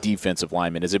rookie defensive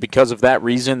linemen? Is it because of that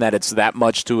reason that it's that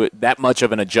much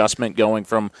of an adjustment going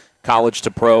from college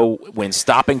to pro when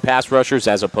stopping pass rushers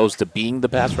as opposed to being the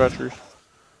pass rushers?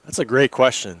 That's a great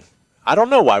question. I don't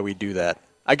know why we do that.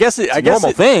 I guess it's a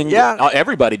normal thing. Yeah,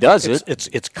 everybody does it.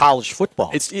 It's college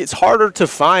football. It's harder to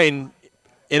find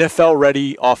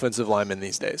NFL-ready offensive linemen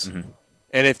these days, mm-hmm.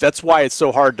 and if that's why it's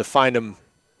so hard to find them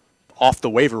off the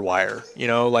waiver wire.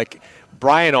 Like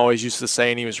Brian always used to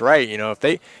say, and he was right.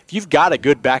 If you've got a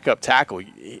good backup tackle,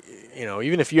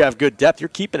 even if you have good depth, you're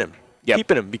keeping him. Yep.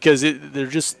 Keeping them because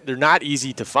they're not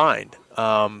easy to find.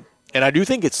 And I do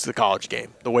think it's the college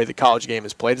game, the way the college game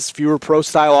is played. It's fewer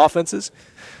pro-style offenses,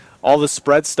 all the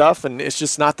spread stuff, and it's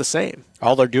just not the same.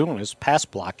 All they're doing is pass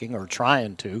blocking or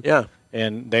trying to. Yeah.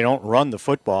 And they don't run the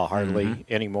football hardly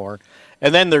anymore.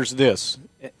 And then there's this,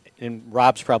 and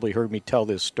Rob's probably heard me tell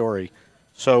this story.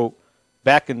 So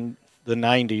back in the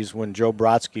 90s when Joe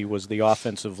Brodsky was the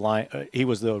offensive line, he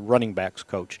was the running backs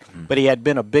coach, but he had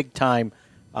been a big-time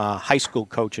high school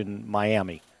coach in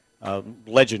Miami,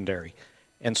 legendary.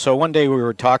 And so one day we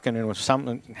were talking, and it was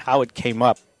something how it came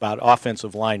up about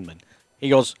offensive linemen. He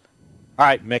goes, all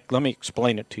right, Mick, let me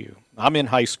explain it to you. I'm in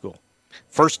high school.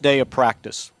 First day of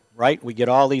practice, right? We get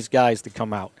all these guys to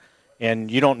come out, and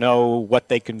you don't know what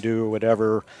they can do or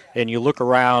whatever, and you look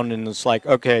around, and it's like,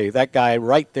 okay, that guy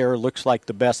right there looks like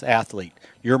the best athlete.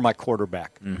 You're my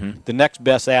quarterback. Mm-hmm. The next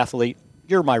best athlete,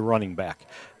 you're my running back.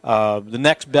 The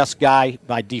next best guy,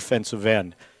 my defensive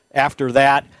end. After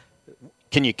that,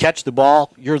 can you catch the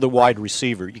ball? You're the wide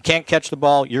receiver. You can't catch the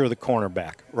ball? You're the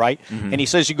cornerback, right? Mm-hmm. And he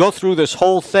says you go through this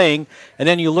whole thing, and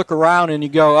then you look around and you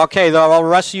go, okay, all the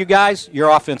rest of you guys, you're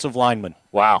offensive linemen.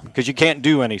 Wow. Because you can't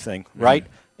do anything, right?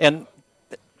 And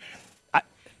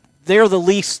they're the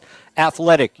least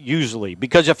athletic usually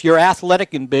because if you're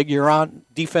athletic and big, you're on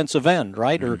defensive end,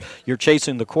 right? Mm-hmm. Or you're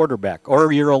chasing the quarterback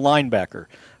or you're a linebacker.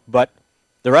 But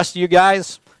the rest of you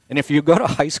guys – and if you go to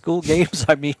high school games,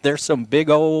 I mean, there's some big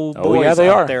old boys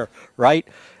out there, right?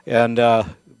 And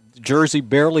jersey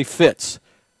barely fits,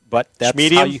 but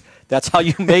that's how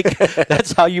you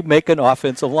make an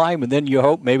offensive lineman. Then you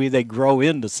hope maybe they grow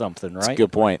into something, right? That's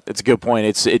a good point.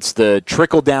 It's the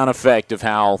trickle down effect of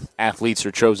how athletes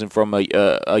are chosen from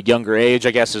a younger age,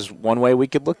 I guess, is one way we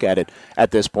could look at it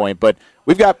at this point. But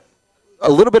we've got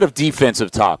a little bit of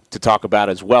defensive talk to talk about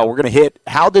as well. We're going to hit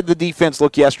how did the defense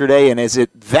look yesterday, and is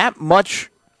it that much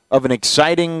of an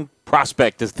exciting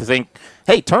prospect to think,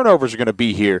 hey, turnovers are going to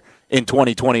be here in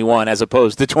 2021 as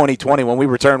opposed to 2020 when we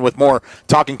return with more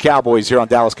Talking Cowboys here on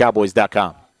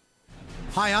DallasCowboys.com.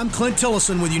 Hi, I'm Clint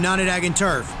Tillison with United Ag and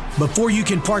Turf. Before you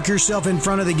can park yourself in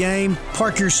front of the game,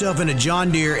 park yourself in a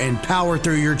John Deere and power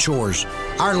through your chores.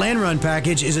 Our Land Run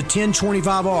package is a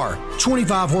 1025R,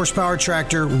 25-horsepower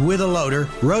tractor with a loader,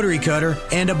 rotary cutter,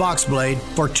 and a box blade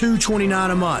for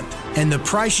 $229 a month. And the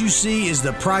price you see is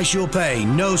the price you'll pay,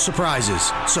 no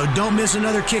surprises. So don't miss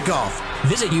another kickoff.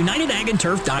 Visit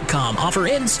UnitedAgAndTurf.com. Offer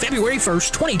ends February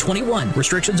 1st, 2021.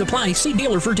 Restrictions apply. See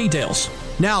dealer for details.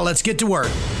 Now let's get to work.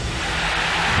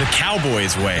 The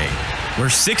Cowboys way, where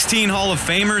 16 Hall of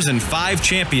Famers and 5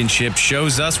 championships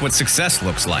shows us what success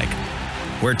looks like.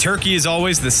 Where turkey is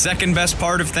always the second best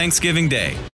part of Thanksgiving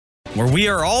Day. Where we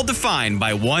are all defined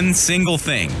by one single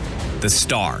thing, the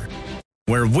star.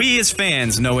 Where we as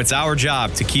fans know it's our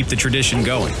job to keep the tradition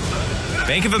going.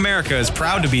 Bank of America is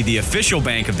proud to be the official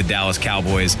bank of the Dallas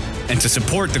Cowboys and to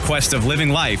support the quest of living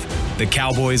life the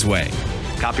Cowboys way.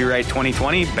 Copyright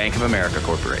 2020, Bank of America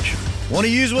Corporation. Want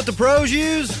to use what the pros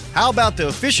use? How about the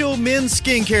official men's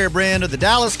skincare brand of the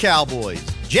Dallas Cowboys,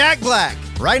 Jack Black?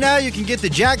 Right now you can get the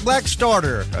Jack Black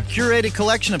Starter, a curated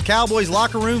collection of Cowboys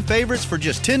locker room favorites for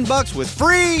just $10 with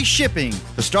free shipping.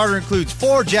 The starter includes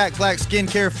 4 Jack Black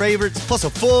skincare favorites plus a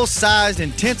full-sized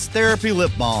intense therapy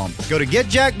lip balm. Go to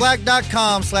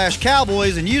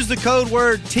getjackblack.com/Cowboys and use the code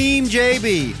word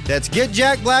TEAMJB. That's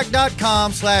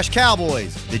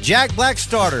getjackblack.com/Cowboys. The Jack Black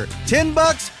Starter,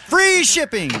 $10. Free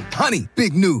shipping. Honey,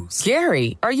 big news.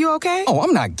 Gary, are you okay? Oh,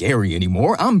 I'm not Gary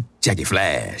anymore. I'm Jackie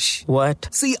Flash. What?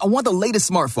 See, I want the latest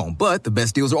smartphone, but the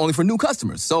best deals are only for new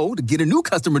customers. So, to get a new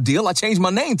customer deal, I changed my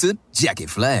name to Jackie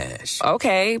Flash.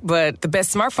 Okay, but the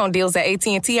best smartphone deals at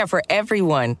AT&T are for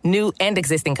everyone, new and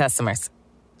existing customers.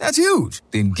 That's huge.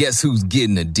 Then guess who's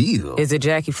getting a deal? Is it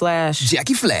Jackie Flash?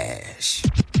 Jackie Flash.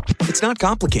 It's not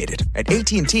complicated. At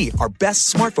AT&T, our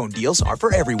best smartphone deals are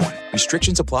for everyone.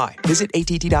 Restrictions apply. Visit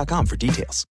att.com for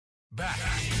details. Back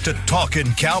to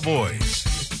Talkin' Cowboys.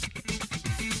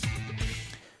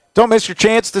 Don't miss your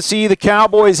chance to see the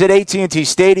Cowboys at AT&T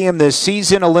Stadium this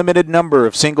season. A limited number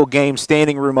of single-game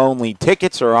standing room only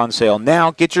tickets are on sale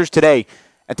now. Get yours today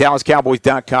at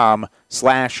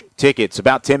DallasCowboys.com/tickets.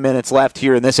 About 10 minutes left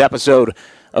here in this episode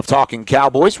of Talking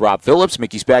Cowboys. Rob Phillips,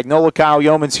 Mickey Spagnola, Kyle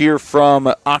Yeomans here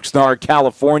from Oxnard,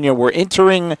 California. We're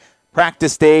entering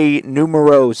practice day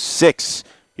numero 6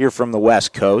 here from the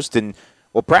West Coast. And,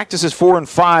 well, practices 4 and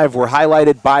 5 were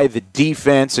highlighted by the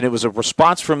defense, and it was a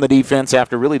response from the defense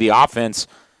after really the offense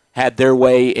had their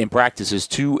way in practices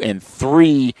 2 and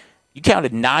 3. You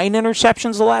counted 9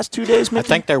 interceptions the last 2 days, Mickey? I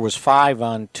think there was 5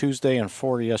 on Tuesday and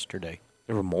 4 yesterday.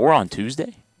 There were more on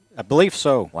Tuesday? I believe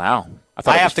so. Wow.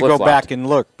 I have to go back and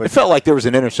look. But it felt like there was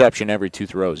an interception every 2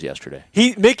 throws yesterday.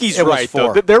 Mickey's right,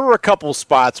 though. There were a couple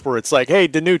spots where it's like, hey,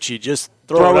 DiNucci, just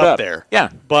throw it up there. Yeah.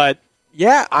 But,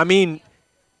 yeah, I mean,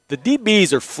 the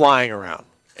DBs are flying around.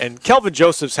 And Kelvin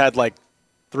Joseph's had like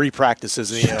 3 practices.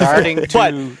 Starting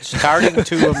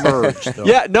to emerge, though.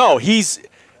 Yeah, no,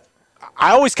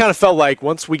 I always kind of felt like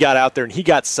once we got out there and he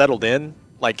got settled in,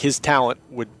 like his talent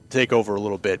would take over a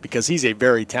little bit because he's a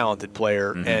very talented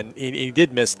player, and he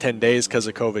did miss 10 days because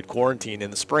of COVID quarantine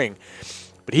in the spring.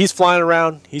 But he's flying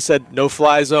around. He said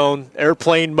no-fly zone,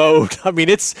 airplane mode. I mean,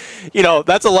 it's,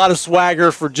 that's a lot of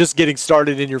swagger for just getting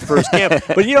started in your first camp.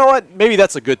 But you know what? Maybe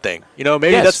that's a good thing.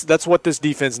 Maybe that's what this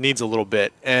defense needs a little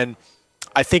bit. And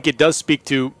I think it does speak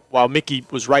to, while Mickey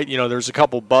was right, there's a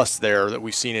couple busts there that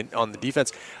we've seen on the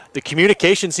defense. The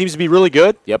communication seems to be really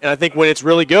good. Yep. And I think when it's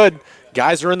really good,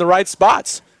 guys are in the right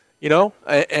spots, and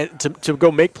to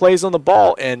go make plays on the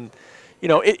ball. And,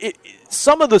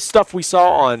 some of the stuff we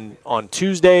saw on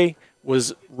Tuesday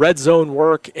was red zone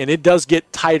work, and it does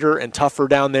get tighter and tougher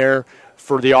down there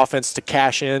for the offense to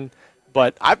cash in.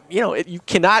 But, you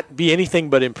cannot be anything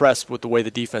but impressed with the way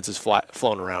the defense is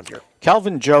flown around here.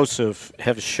 Kelvin Joseph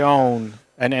has shown,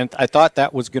 and I thought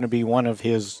that was going to be one of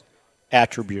his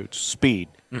attributes, speed.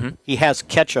 He has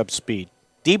catch-up speed.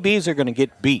 DBs are going to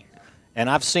get beat. And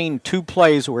I've seen 2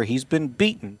 plays where he's been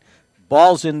beaten,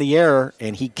 balls in the air,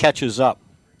 and he catches up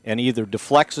and either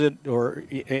deflects it or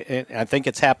I think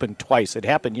it's happened twice. It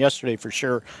happened yesterday for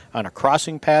sure on a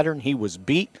crossing pattern. He was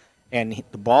beat, and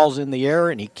the ball's in the air,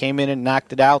 and he came in and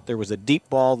knocked it out. There was a deep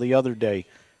ball the other day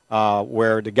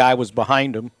where the guy was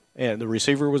behind him, and the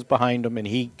receiver was behind him, and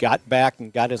he got back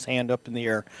and got his hand up in the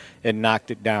air and knocked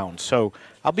it down. So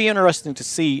I'll be interested to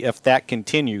see if that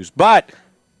continues. But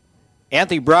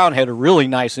Anthony Brown had a really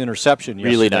nice interception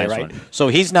yesterday, really nice right? one. So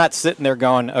he's not sitting there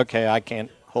going, okay, I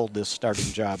can't hold this starting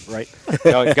job, right?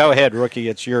 Go ahead, rookie,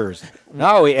 it's yours.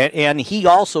 No, and he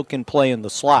also can play in the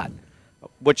slot,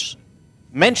 which,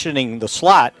 mentioning the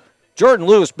slot, Jordan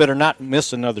Lewis better not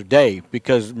miss another day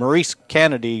because Maurice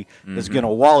Kennedy is going to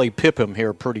Wally Pip him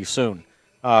here pretty soon.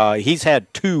 He's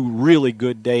had 2 really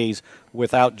good days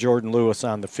without Jordan Lewis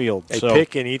on the field. A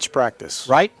pick in each practice.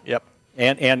 Right? Yep.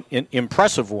 And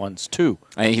impressive ones, too.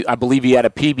 I believe he had a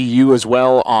PBU as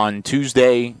well on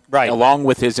Tuesday, right, along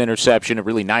with his interception, a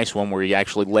really nice one where he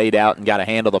actually laid out and got a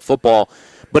hand on the football.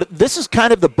 But this is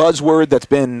kind of the buzzword that's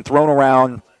been thrown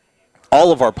around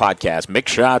all of our podcasts.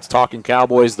 Mixed shots, Talking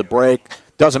Cowboys, The Break,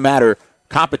 doesn't matter,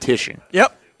 competition.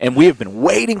 Yep. And we have been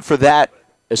waiting for that,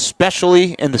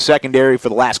 especially in the secondary for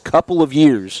the last couple of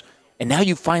years. And now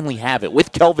you finally have it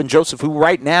with Kelvin Joseph, who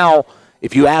right now,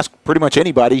 if you ask pretty much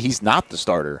anybody, he's not the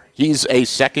starter. He's a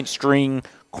second-string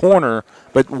corner.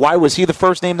 But why was he the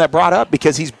first name that brought up?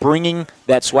 Because he's bringing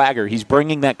that swagger. He's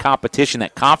bringing that competition,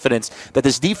 that confidence that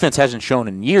this defense hasn't shown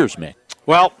in years, man.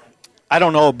 Well, I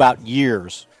don't know about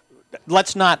years.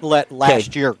 Let's not let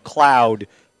last year cloud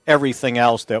everything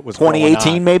else that was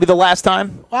 2018 maybe the last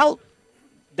time? Well,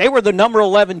 they were the number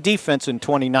 11 defense in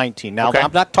 2019. Now,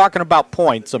 I'm not talking about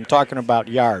points. I'm talking about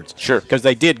yards. Sure. Because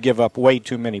they did give up way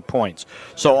too many points.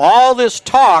 So all this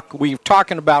talk, we're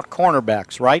talking about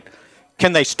cornerbacks, right?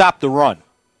 Can they stop the run?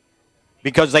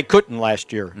 Because they couldn't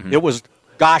last year. It was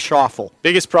gosh awful.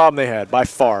 Biggest problem they had by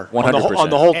far 100%. on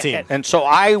the whole team. And so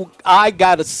I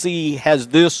got to see, has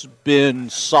this been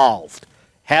solved?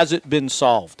 Has it been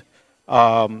solved?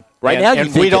 Right now, you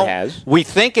think it has. We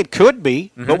think it could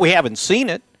be, but we haven't seen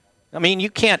it. I mean, you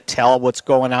can't tell what's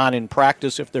going on in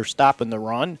practice if they're stopping the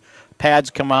run. Pads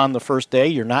come on the first day.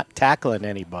 You're not tackling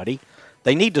anybody.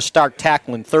 They need to start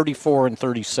tackling 34 and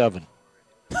 37.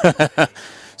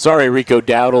 Sorry, Rico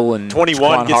Dowdle and 21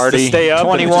 Quan Hardy. Gets to stay up.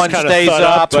 21 stays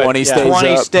up. 20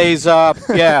 stays up.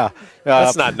 Yeah.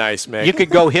 That's not nice, man. You could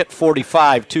go hit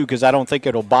 45, too, because I don't think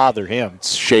it'll bother him.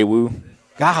 Shea Wu.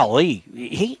 Golly.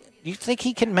 You think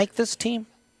he can make this team?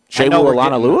 Shea Wu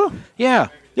Olanalua? Yeah.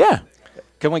 Yeah.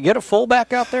 Can we get a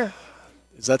fullback out there?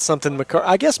 Is that something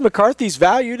I guess McCarthy's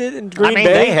valued it in Green Bay.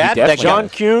 They had that John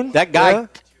Kuhn. That guy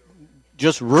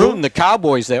just ruined the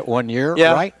Cowboys that one year,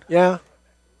 right? Yeah.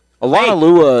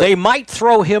 Olanalua. They might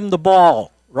throw him the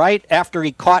ball, right, after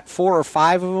he caught 4 or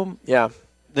 5 of them. Yeah.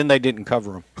 Then they didn't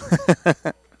cover him.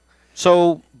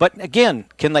 So, but again,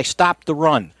 can they stop the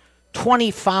run?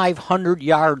 2,500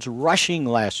 yards rushing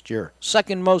last year.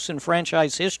 Second most in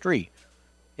franchise history.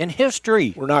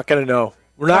 We're not going to know.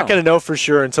 We're not going to know for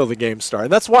sure until the game starts.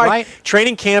 And that's why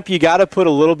training camp, you got to put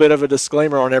a little bit of a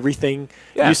disclaimer on everything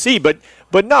you see. But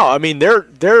no, I mean,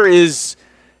 there is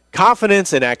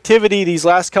confidence and activity these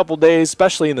last couple days,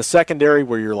 especially in the secondary,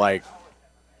 where you're like,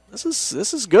 this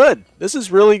is good. This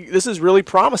is really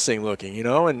promising looking, you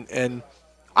know. And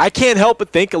I can't help but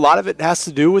think a lot of it has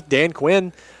to do with Dan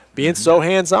Quinn being so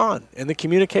hands-on and the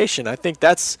communication. I think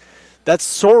that's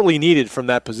sorely needed from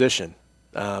that position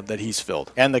that he's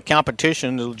filled. And the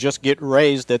competition will just get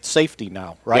raised at safety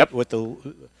now, right? Yep. With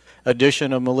the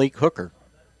addition of Malik Hooker.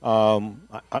 I'm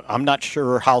not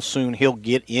sure how soon he'll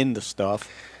get in the stuff,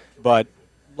 but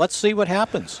let's see what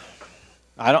happens.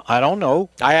 I don't know.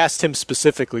 I asked him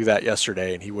specifically that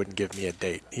yesterday, and he wouldn't give me a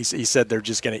date. He said they're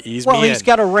just going to ease me in. Well, he's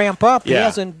got to ramp up.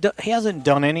 Yeah. He hasn't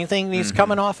done anything. He's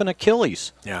coming off an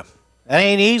Achilles. Yeah. That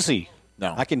ain't easy.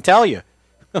 No. I can tell you.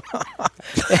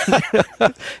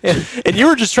 And you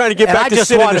were just trying to get back to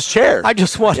sit in his chair. I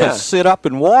just want to sit up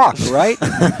and walk, right?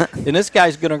 And this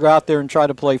guy's going to go out there and try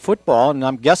to play football, and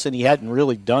I'm guessing he hadn't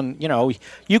really done,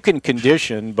 you can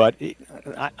condition, but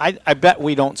I bet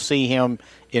we don't see him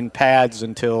in pads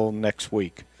until next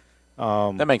week.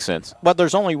 That makes sense. But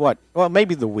there's only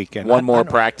maybe the weekend. One more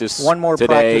practice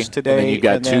today. And then you've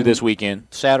got 2 this weekend.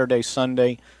 Saturday,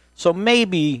 Sunday. So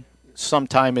maybe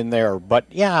sometime in there. But,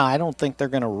 yeah, I don't think they're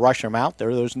going to rush him out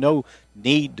there. There's no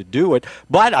need to do it.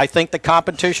 But I think the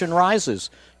competition rises.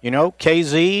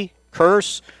 KZ,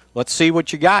 Curse, let's see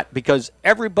what you got. Because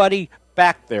everybody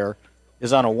back there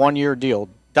is on a 1-year deal.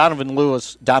 Donovan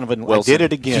Wilson. I did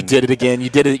it again. You did it again. You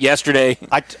did it yesterday.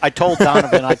 I told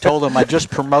Donovan, I just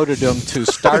promoted him to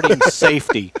starting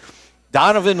safety.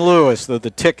 Donovan Lewis, the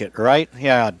ticket, right?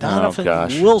 Yeah,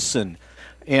 Donovan Wilson.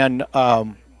 And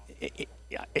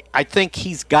I think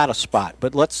he's got a spot.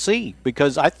 But let's see,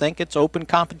 because I think it's open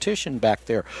competition back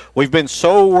there. We've been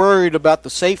so worried about the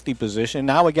safety position.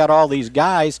 Now we got all these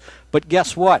guys. But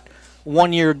guess what?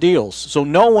 1-year deals. So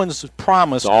no one's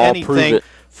promised anything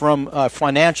from a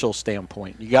financial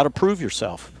standpoint. You got to prove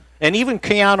yourself. And even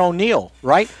Keanu Neal,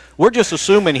 right? We're just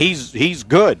assuming he's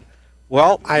good.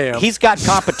 Well, I am. He's got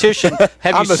competition.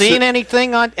 Have you seen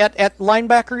anything at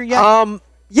linebacker yet?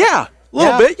 Yeah. A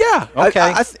little bit, yeah.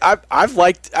 Okay. I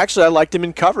liked him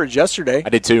in coverage yesterday. I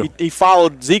did too. He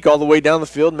followed Zeke all the way down the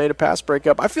field, made a pass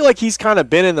breakup. I feel like he's kind of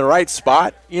been in the right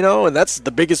spot, and that's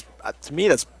the biggest, to me,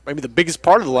 that's maybe the biggest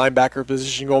part of the linebacker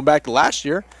position going back to last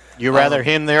year. You rather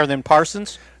him there than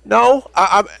Parsons? No.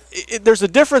 There's a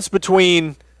difference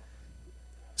between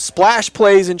splash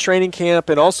plays in training camp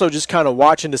and also just kind of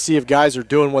watching to see if guys are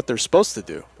doing what they're supposed to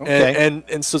do. Okay.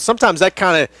 And so sometimes that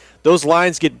kind of those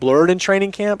lines get blurred in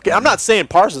training camp. I'm not saying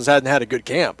Parsons hasn't had a good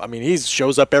camp. I mean, he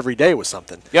shows up every day with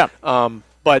something. Yeah.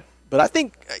 But I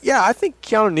think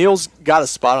Keanu Neal's got a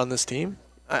spot on this team.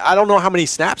 I don't know how many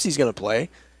snaps he's going to play,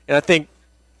 and I think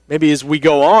maybe as we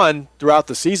go on throughout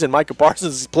the season, Micah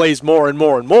Parsons plays more and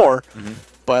more and more. Mm-hmm.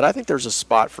 But I think there's a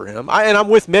spot for him. And I'm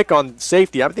with Mick on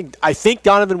safety. I think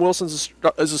Donovan Wilson's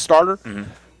is a starter. Mm-hmm.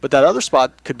 But that other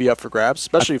spot could be up for grabs,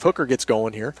 especially if Hooker gets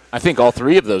going here. I think all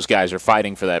 3 of those guys are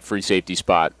fighting for that free safety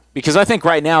spot. Because I think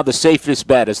right now the safest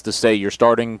bet is to say your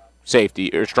starting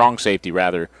safety, or strong safety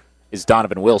rather, is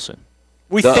Donovan Wilson.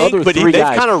 We think, but they've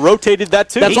kind of rotated that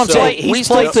too. That's what I'm saying. He's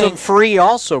played some free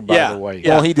also, by the way.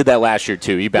 Yeah. Well, he did that last year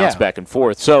too. He bounced back and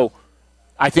forth. So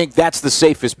I think that's the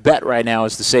safest bet right now,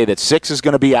 is to say that 6 is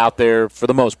going to be out there for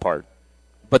the most part.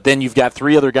 But then you've got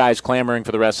 3 other guys clamoring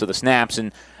for the rest of the snaps,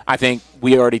 and I think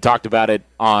we already talked about it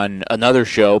on another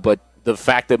show, but the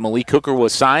fact that Malik Hooker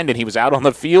was signed and he was out on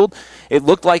the field, it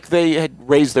looked like they had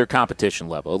raised their competition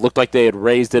level. It looked like they had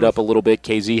raised it up a little bit.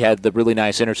 KZ had the really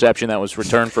nice interception that was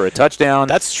returned for a touchdown.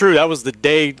 That's true. That was the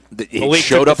day Malik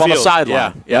showed up on the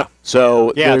sideline. Yeah.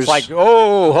 So it's like,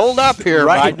 oh, hold up here,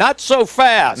 right? Not so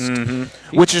fast.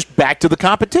 Mm-hmm. Which is back to the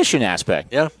competition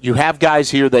aspect. Yeah. You have guys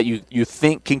here that you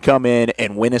think can come in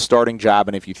and win a starting job,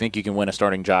 and if you think you can win a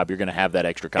starting job, you're going to have that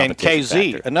extra competition And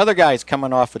KZ, factor. another guy's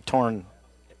coming off a torn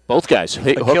Both guys,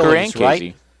 Achilles, Hooker and KZ.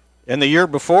 right? And the year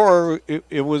before,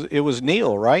 it was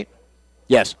Neal, right?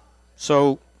 Yes.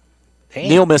 So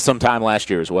Neal missed some time last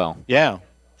year as well. Yeah.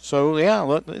 So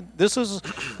this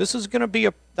is going to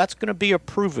be a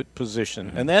prove it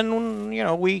position. And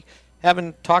then we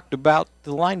haven't talked about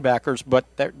the linebackers, but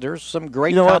there's some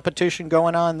great competition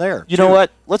going on there. You know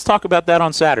what? Let's talk about that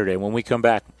on Saturday when we come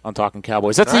back on Talking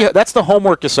Cowboys. That's the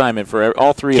homework assignment for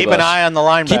all three of us. Keep an eye on the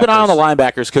linebackers. Keep an eye on the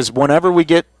linebackers because whenever we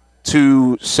get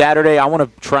to Saturday, I want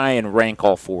to try and rank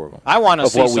all four of them. I want to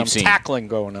see some tackling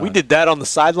going on. We did that on the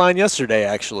sideline yesterday,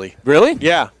 actually. Really?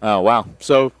 Yeah. Oh, wow.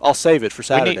 So I'll save it for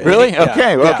Saturday. Really?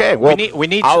 Okay. Yeah. Okay. Well, we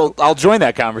need. I'll join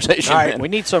that conversation. All right. Then. We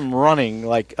need some running,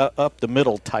 like up the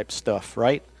middle type stuff,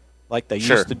 right? Like they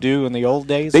used to do in the old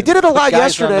days. They did it a lot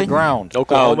yesterday. On the ground.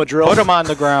 Oklahoma drill. Put them on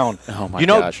the ground. Oh my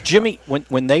gosh. Jimmy,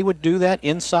 when they would do that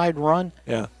inside run,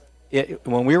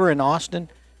 when we were in Austin,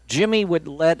 Jimmy would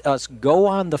let us go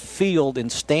on the field and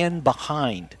stand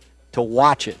behind to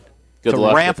watch it. Good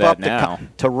luck with that now.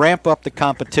 To ramp up the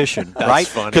competition, That's right?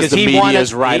 funny. Because the media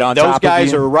is right on top of you. Those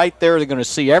guys are right there. They're going to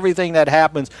see everything that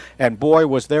happens. And, boy,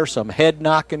 was there some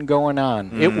head-knocking going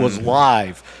on. It was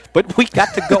live. But we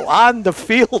got to go on the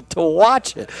field to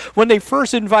watch it. When they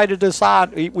first invited us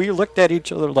on, we looked at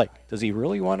each other like, does he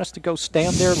really want us to go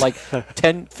stand there like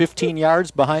 10, 15 yards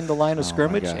behind the line of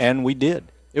scrimmage? And we did.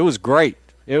 It was great.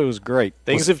 It was great.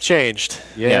 Things have changed.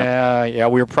 Yeah.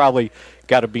 We were probably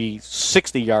got to be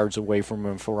 60 yards away from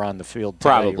him if we're on the field today,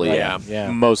 Probably, right?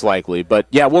 yeah. Most likely. But,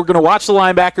 yeah, we're going to watch the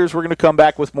linebackers. We're going to come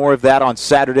back with more of that on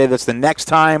Saturday. That's the next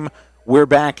time we're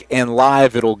back and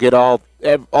live. It'll get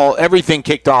everything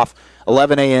kicked off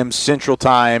 11 a.m. Central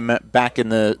Time back in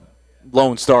the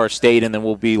Lone Star State, and then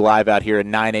we'll be live out here at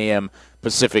 9 a.m.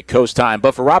 Pacific Coast Time.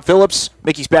 But for Rob Phillips,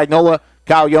 Mickey Spagnola,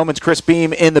 Kyle Yeomans, Chris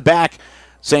Beam in the back,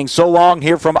 saying so long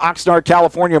here from Oxnard,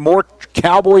 California. More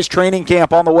Cowboys training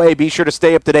camp on the way. Be sure to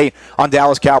stay up to date on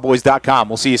DallasCowboys.com.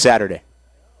 We'll see you Saturday.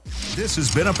 This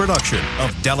has been a production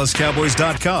of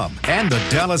DallasCowboys.com and the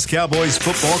Dallas Cowboys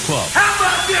Football Club. How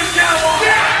about this, Cowboys?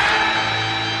 Yeah!